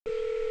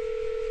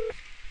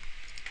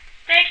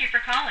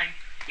calling.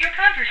 Your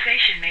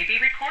conversation may be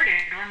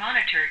recorded or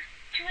monitored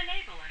to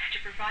enable us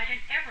to provide an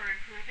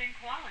ever-improving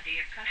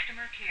quality of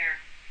customer care.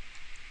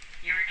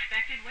 Your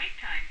expected wait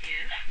time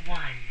is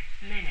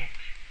 1 minute.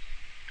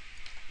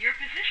 Your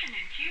position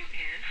in queue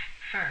is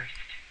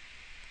First.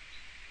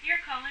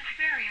 Your call is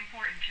very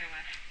important to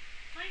us.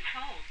 Please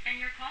hold, and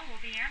your call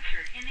will be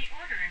answered in the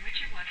order in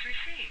which it was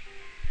received.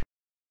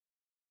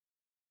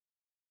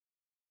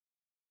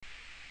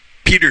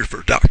 Peter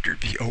for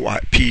drvoip.com.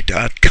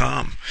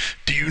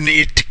 Do you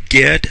need to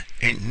get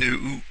a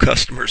new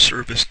customer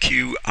service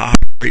queue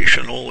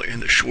operational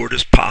in the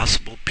shortest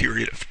possible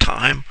period of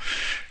time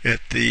at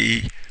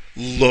the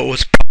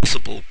lowest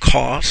possible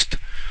cost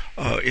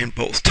in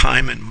both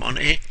time and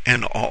money,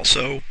 and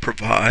also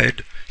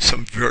provide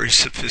some very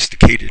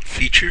sophisticated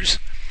features?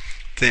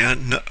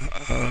 Then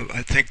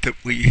I think that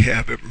we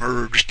have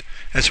emerged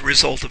as a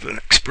result of an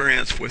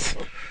experience with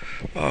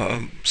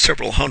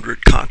several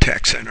hundred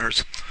contact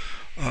centers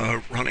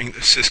running the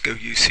CISCO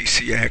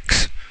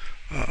UCCX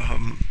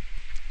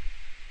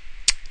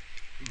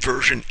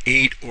version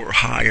 8 or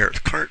higher. The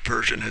current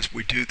version as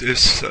we do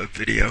this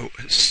video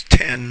is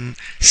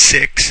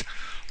 10.6,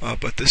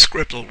 but this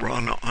script will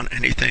run on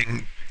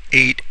anything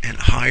 8 and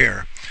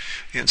higher.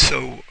 And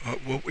so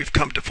what we've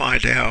come to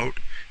find out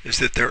is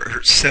that there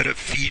are a set of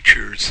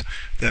features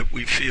that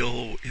we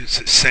feel is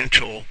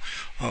essential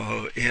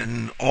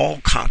in all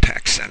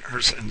contact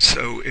centers. And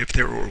so if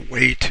there were a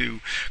way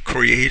to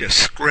create a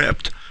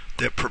script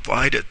that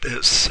provided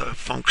this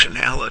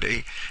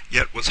functionality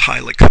yet was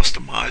highly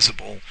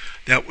customizable,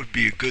 that would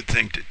be a good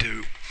thing to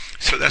do.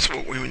 So that's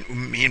what we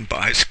mean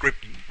by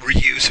script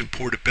reuse and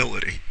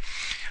portability.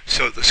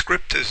 So the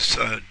script is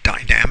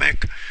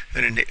dynamic.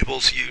 It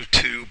enables you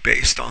to,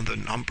 based on the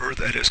number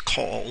that is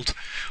called,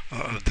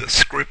 the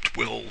script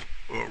will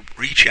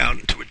reach out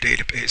into a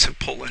database and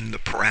pull in the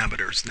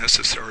parameters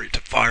necessary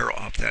to fire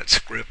off that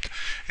script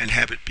and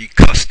have it be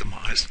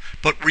customized,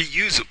 but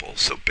reusable.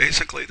 So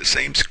basically the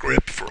same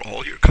script for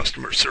all your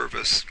customer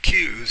service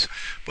queues,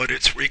 but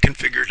it's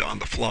reconfigured on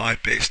the fly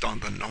based on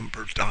the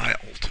number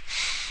dialed.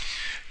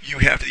 You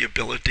have the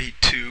ability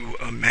to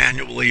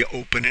manually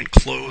open and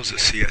close a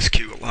CS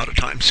queue. A lot of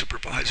times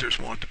supervisors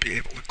want to be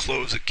able to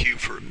close a queue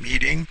for a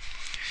meeting.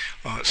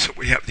 So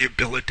we have the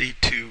ability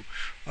to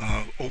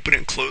open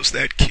and close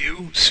that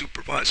queue.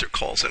 Supervisor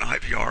calls an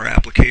IVR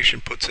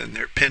application, puts in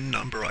their PIN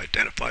number,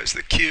 identifies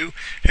the queue,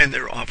 and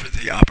they're offered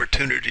the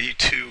opportunity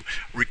to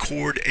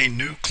record a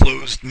new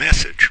closed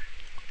message.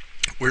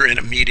 We're in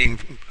a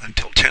meeting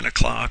until 10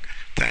 o'clock.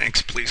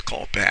 Thanks, please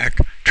call back.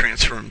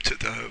 Transfer them to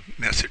the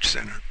message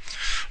center.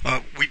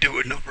 We do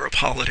a number of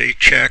holiday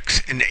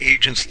checks and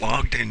agents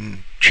logged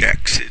in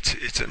checks.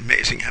 It's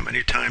amazing how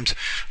many times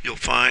you'll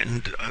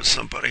find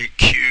somebody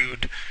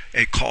queued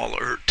a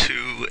caller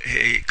to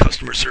a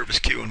customer service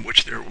queue in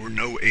which there were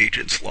no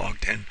agents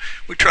logged in.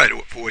 We try to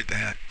avoid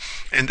that.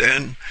 And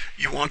then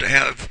you want to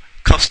have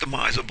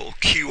customizable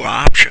queue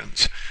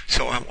options.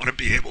 So I want to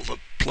be able to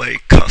play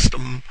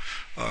custom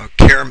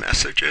care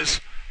messages.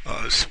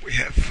 So we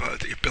have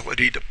the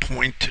ability to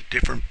point to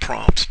different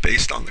prompts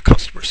based on the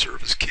customer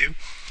service queue.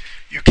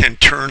 You can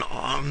turn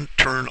on,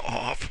 turn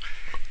off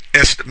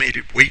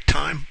estimated wait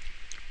time,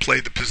 play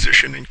the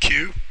position in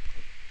queue,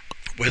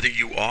 whether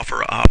you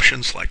offer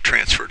options like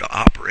transfer to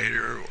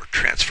operator or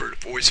transfer to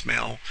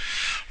voicemail.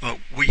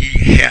 We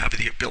have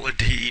the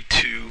ability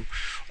to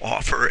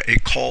offer a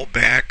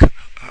callback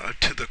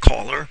to the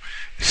caller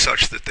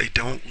such that they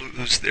don't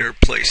lose their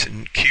place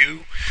in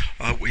queue.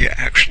 We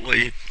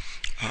actually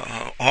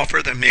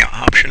offer them the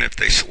option, if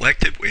they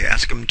select it, we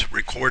ask them to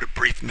record a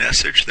brief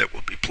message that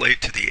will be played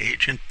to the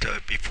agent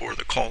before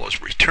the call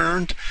is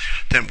returned.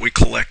 Then we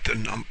collect the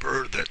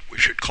number that we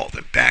should call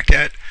them back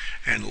at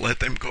and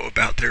let them go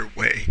about their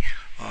way.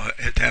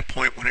 At that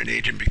point, when an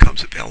agent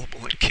becomes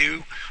available in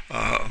queue,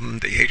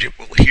 the agent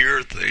will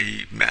hear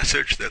the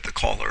message that the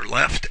caller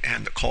left,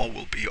 and the call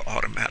will be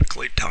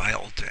automatically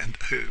dialed and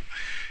the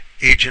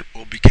agent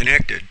will be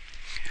connected.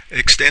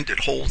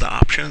 Extended hold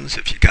options,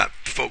 if you got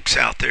folks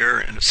out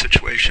there in a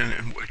situation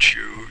in which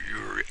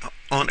you're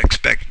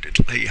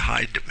unexpectedly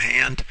high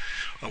demand,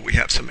 we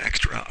have some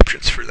extra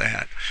options for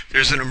that.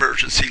 There's an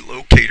emergency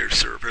locator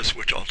service,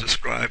 which I'll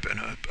describe in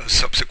a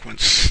subsequent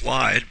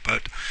slide,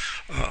 but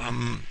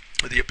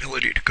the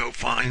ability to go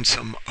find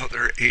some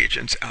other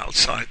agents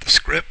outside the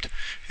script,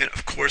 and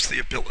of course the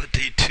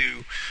ability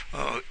to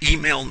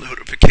email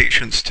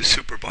notifications to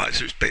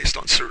supervisors based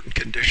on certain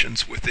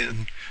conditions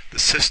within the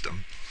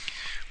system.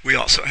 We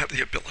also have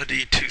the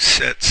ability to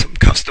set some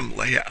custom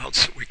layouts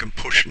so we can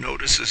push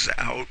notices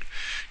out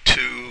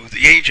to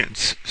the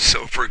agents.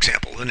 So for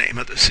example, the name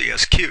of the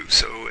CSQ.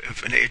 So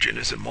if an agent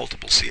is in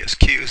multiple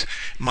CSQs, it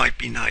might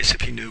be nice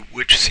if he knew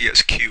which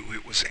CSQ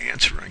it was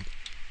answering.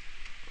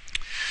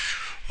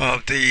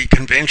 The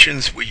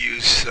conventions we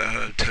use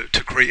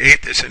to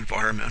create this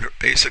environment are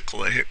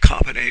basically a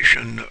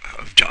combination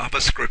of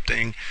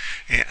JavaScripting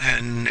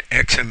and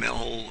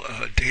XML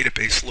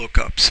database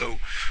lookup. So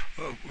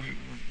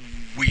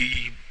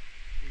we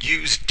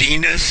use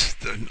DNIS,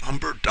 the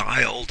number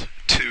dialed,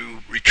 to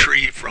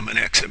retrieve from an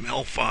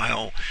XML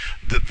file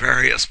the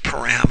various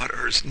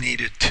parameters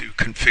needed to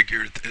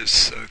configure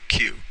this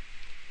queue.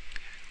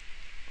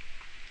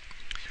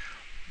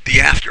 The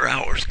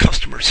after-hours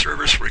customer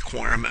service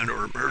requirement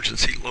or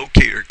emergency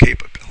locator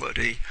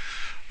capability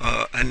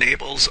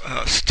enables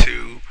us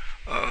to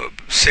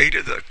say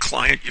to the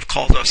client, you've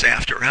called us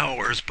after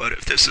hours, but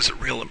if this is a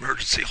real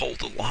emergency, hold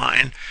the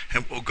line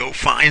and we'll go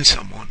find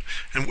someone.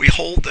 And we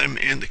hold them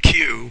in the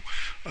queue,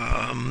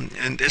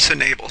 and this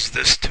enables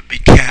this to be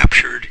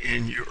captured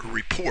in your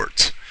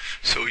reports.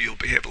 So you'll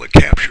be able to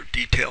capture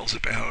details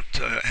about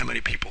how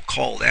many people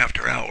called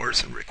after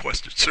hours and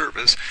requested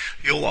service.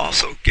 You'll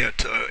also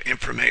get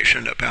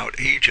information about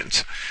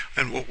agents.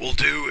 And what we'll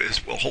do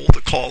is we'll hold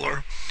the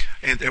caller,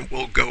 and then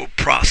we'll go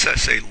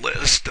process a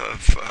list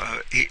of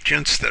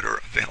agents that are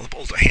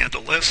available to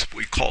handle this.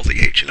 We call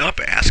the agent up,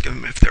 ask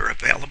them if they're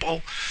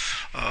available.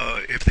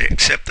 If they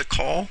accept the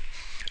call,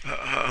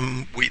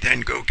 we then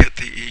go get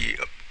the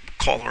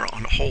caller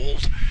on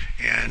hold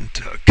and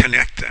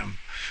connect them.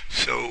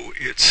 So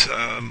it's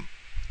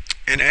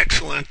an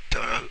excellent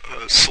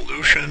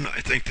solution.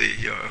 I think the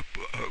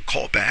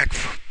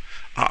callback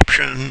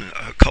option,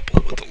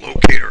 coupled with the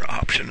locator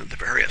option and the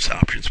various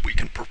options we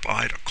can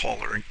provide a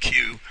caller and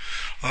queue,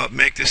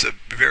 make this a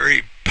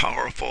very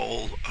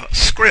powerful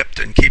script.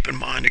 And keep in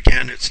mind,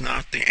 again, it's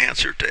not the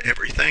answer to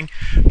everything,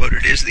 but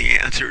it is the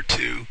answer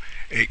to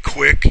a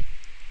quick,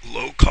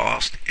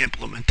 low-cost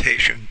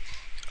implementation.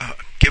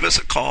 Give us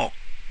a call.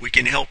 We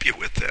can help you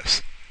with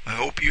this. I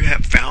hope you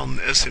have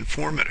found this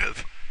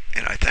informative,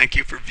 and I thank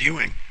you for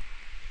viewing.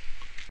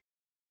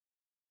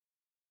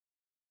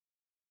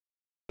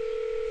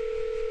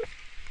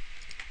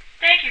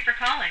 Thank you for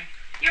calling.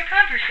 Your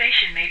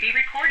conversation may be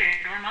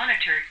recorded or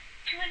monitored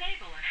to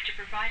enable us to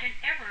provide an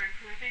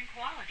ever-improving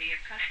quality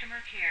of customer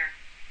care.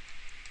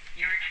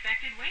 Your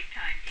expected wait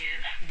time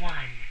is 1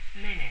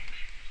 minute.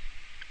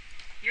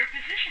 Your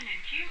position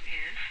in queue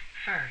is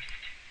First.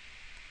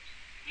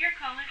 Your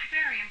call is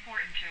very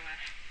important to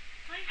us.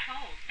 Please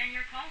hold, and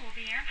your call will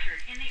be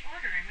answered in the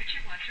order in which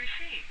it was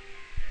received.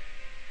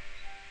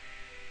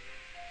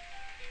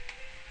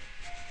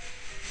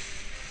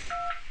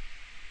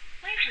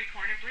 Please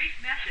record a brief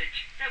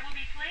message that will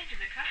be played to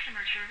the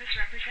customer service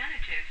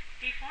representative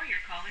before your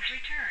call is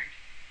returned.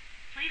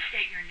 Please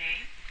state your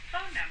name,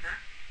 phone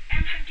number,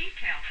 and some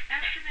details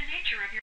as to the nature of your